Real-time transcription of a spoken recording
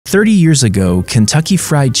30 years ago, Kentucky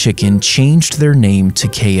Fried Chicken changed their name to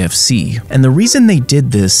KFC, and the reason they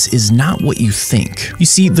did this is not what you think. You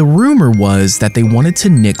see, the rumor was that they wanted to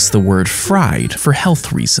nix the word fried for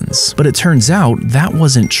health reasons, but it turns out that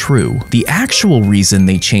wasn't true. The actual reason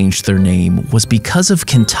they changed their name was because of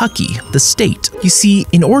Kentucky, the state. You see,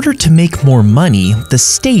 in order to make more money, the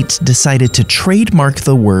state decided to trademark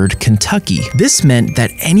the word Kentucky. This meant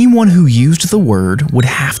that anyone who used the word would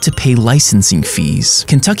have to pay licensing fees.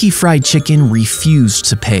 Kentucky Fried Chicken refused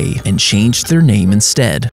to pay and changed their name instead.